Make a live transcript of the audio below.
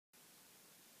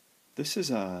This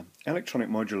is a electronic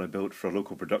module I built for a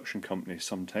local production company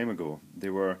some time ago. They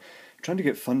were trying to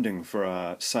get funding for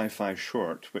a sci-fi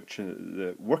short, which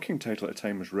the working title at the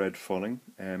time was Red Falling.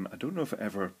 I don't know if it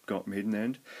ever got made in the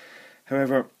end.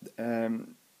 However,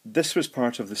 this was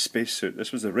part of the spacesuit.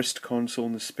 This was the wrist console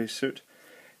in the spacesuit.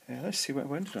 Let's see,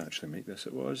 when did I actually make this?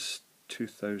 It was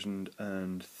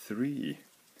 2003.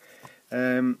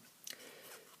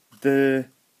 The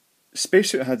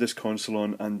spacesuit had this console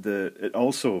on, and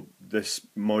this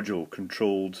module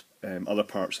controlled other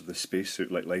parts of the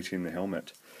spacesuit, like lighting the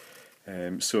helmet.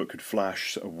 So it could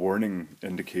flash sort of warning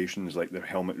indications, like the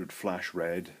helmet would flash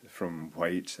red from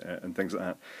white and things like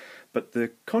that. But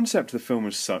the concept of the film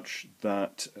is such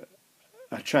that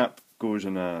a chap goes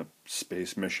on a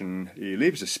space mission, he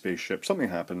leaves a spaceship, something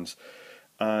happens,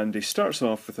 and he starts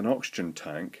off with an oxygen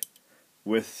tank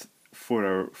with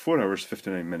 4 hours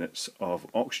 59 minutes of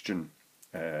oxygen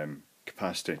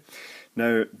capacity.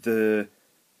 Now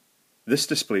this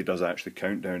display does actually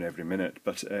count down every minute,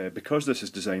 but because this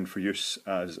is designed for use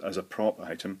as a prop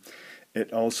item,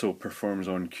 it also performs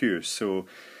on cue. So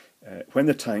when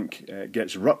the tank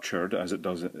gets ruptured, as it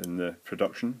does in the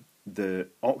production, the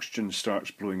oxygen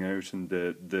starts blowing out, and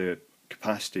the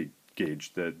capacity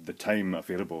gauge, the time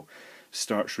available,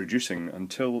 starts reducing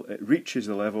until it reaches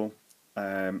a level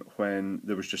when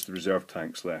there was just the reserve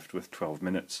tanks left with 12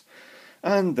 minutes.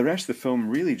 And the rest of the film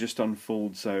really just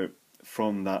unfolds out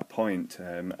from that point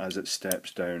as it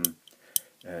steps down,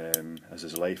 as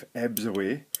his life ebbs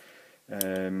away.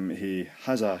 He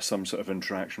has some sort of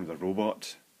interaction with a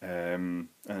robot and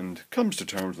comes to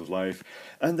terms with life,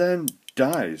 and then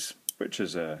dies, which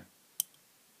is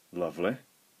lovely.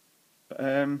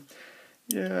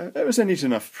 Yeah, it was a neat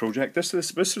enough project. This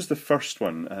was the first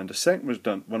one, and a second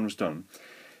one was done.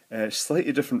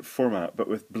 Slightly different format, but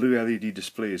with blue LED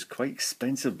displays, quite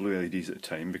expensive blue LEDs at the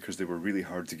time because they were really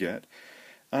hard to get,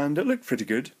 and it looked pretty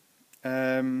good.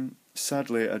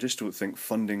 Sadly, I just don't think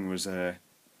funding was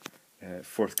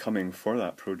forthcoming for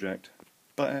that project,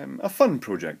 but a fun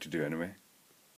project to do anyway.